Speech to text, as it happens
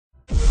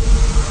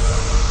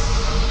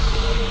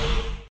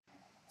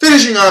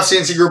Finishing off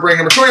CNC Group break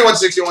number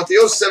 2161 with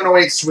the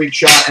 0708 Sweet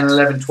Shot and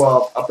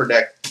 1112 Upper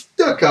Deck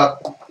to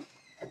Cup.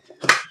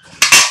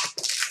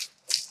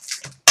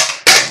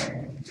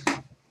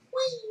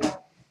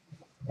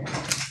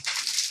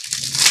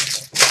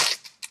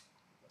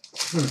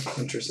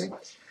 Interesting.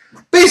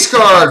 Base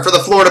card for the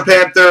Florida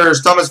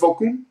Panthers, Thomas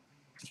Vokoun.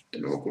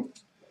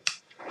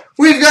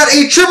 We've got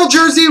a triple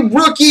jersey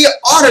rookie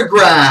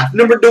autograph,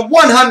 numbered to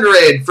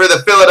 100 for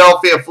the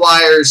Philadelphia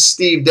Flyers,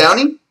 Steve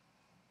Downing.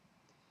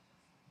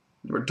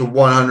 Numbered to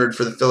 100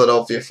 for the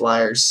Philadelphia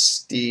Flyers,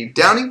 Steve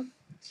Downing.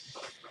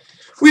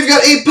 We've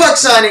got a puck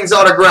signings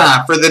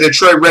autograph for the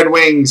Detroit Red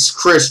Wings,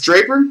 Chris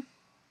Draper.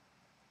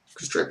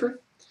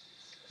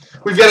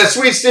 We've got a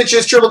Sweet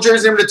Stitches triple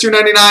jersey number to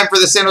 299 for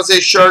the San Jose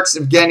Sharks,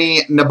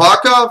 Evgeny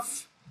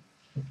Nabokov.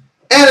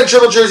 And a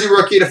triple jersey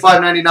rookie to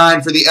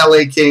 599 for the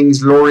LA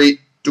Kings, Lauri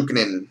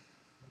Tukkanen.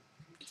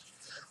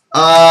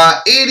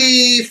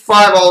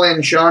 85 all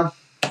in, Sean.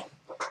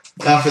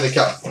 Now for the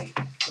cup.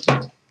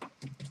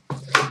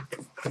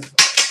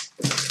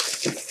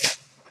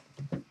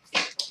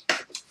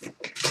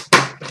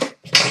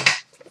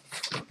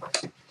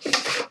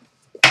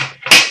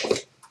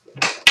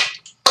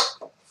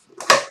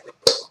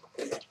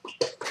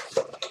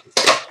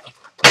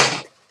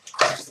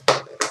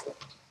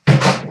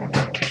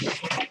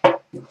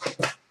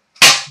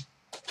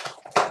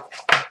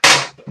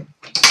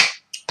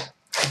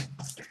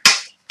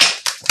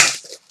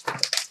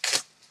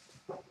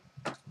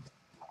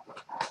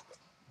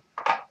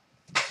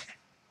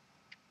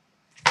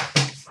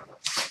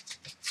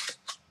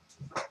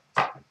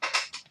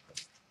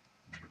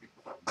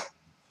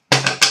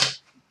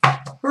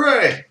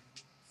 Hooray!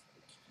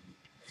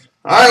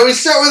 Alright, we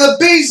start with a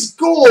base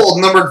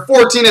gold, numbered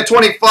 14 of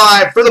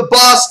 25 for the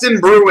Boston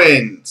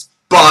Bruins,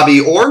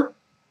 Bobby Orr.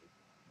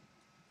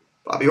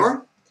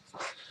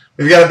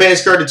 We've got a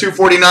base card to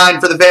 249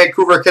 for the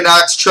Vancouver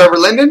Canucks, Trevor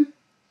Linden.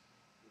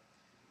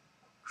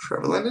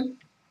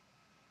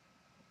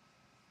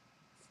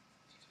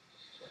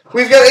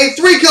 We've got a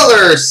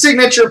 3-color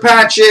signature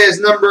patches,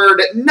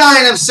 numbered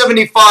 9 of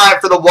 75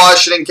 for the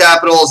Washington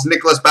Capitals,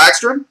 Nicholas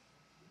Backstrom.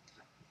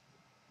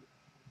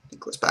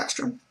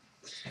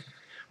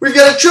 We've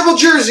got a triple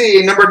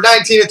jersey, numbered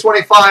 19 of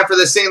 25 for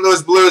the St.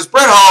 Louis Blues,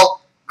 Brett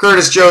Hull,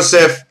 Curtis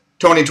Joseph,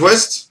 Tony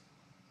Twist.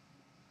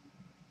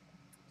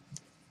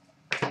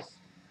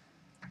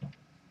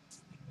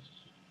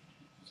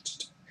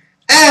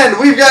 And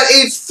we've got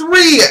a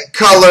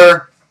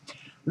 3-color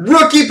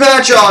rookie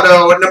patch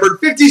auto, numbered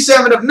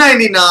 57 of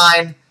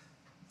 99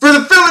 for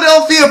the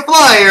Philadelphia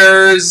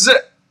Flyers,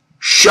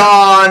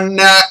 Sean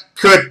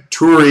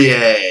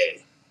Couturier.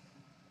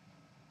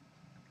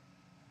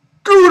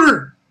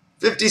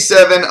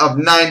 57 of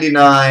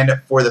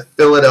 99 for the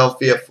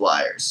Philadelphia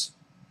Flyers.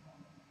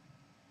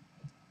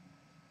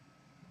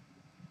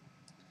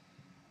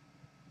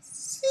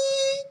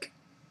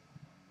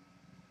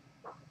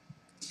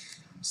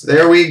 So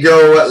there we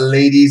go,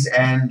 ladies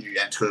and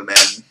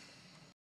gentlemen.